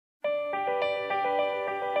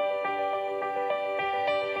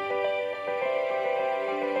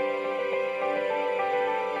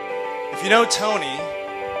If you know Tony,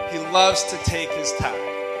 he loves to take his time,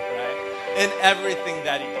 right? In everything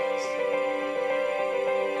that he does.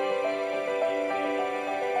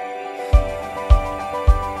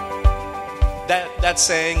 That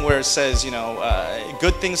saying where it says, you know,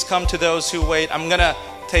 good things come to those who wait. I'm gonna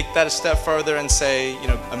take that a step further and say, you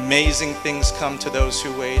know, amazing things come to those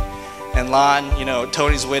who wait. And Lon, you know,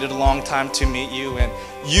 Tony's waited a long time to meet you, and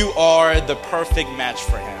you are the perfect match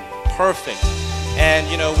for him. Perfect. And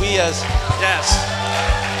you know, we as, yes.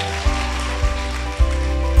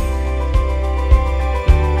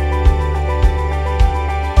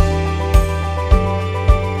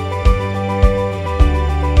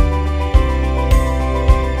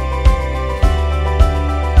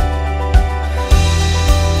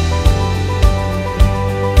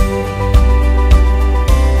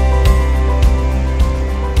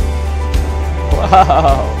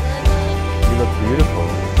 Wow, you look beautiful.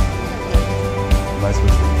 Am I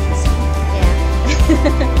supposed to be kissing?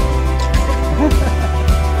 Yeah.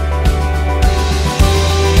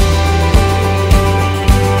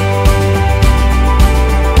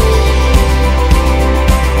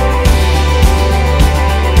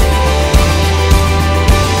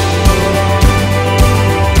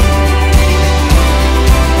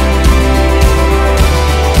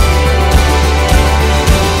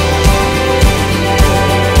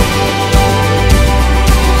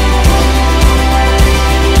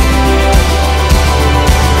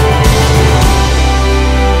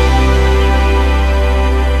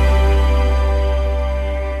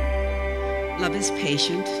 Love is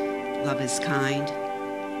patient, love is kind.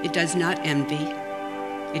 It does not envy,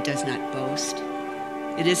 it does not boast,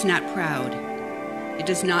 it is not proud, it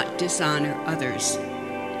does not dishonor others,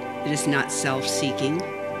 it is not self-seeking,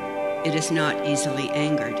 it is not easily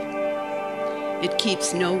angered. It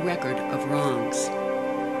keeps no record of wrongs.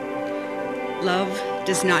 Love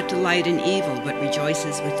does not delight in evil, but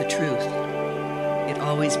rejoices with the truth. It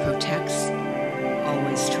always protects,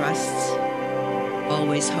 always trusts,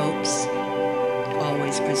 always hopes,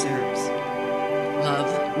 always preserves.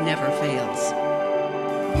 Love never fails.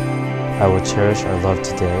 I will cherish our love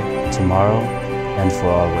today, tomorrow, and for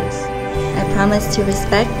always. I promise to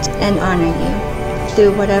respect and honor you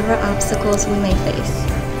through whatever obstacles we may face.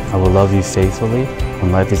 I will love you faithfully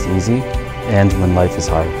when life is easy and when life is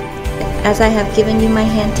hard. As I have given you my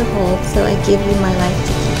hand to hold, so I give you my life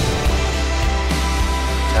to keep.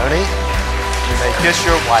 Tony, you may kiss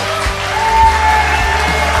your wife.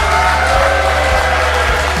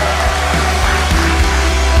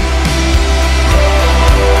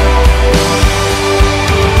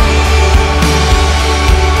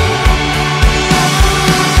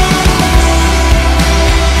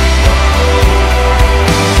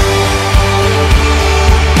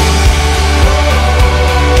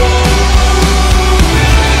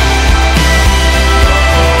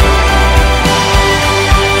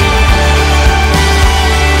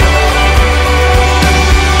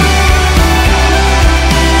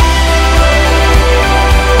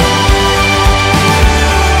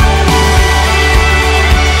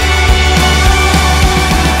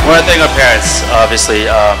 I want to thank our parents. Obviously,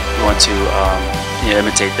 we want to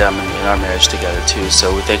imitate them in our marriage together too.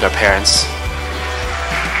 So we thank our parents.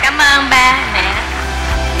 Cảm ơn ba mẹ.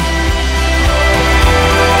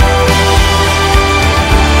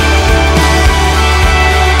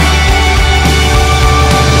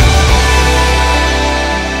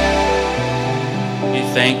 We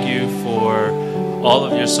thank you for all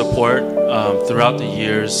of your support throughout the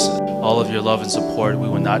years, all of your love and support. We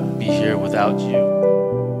would not be here without you.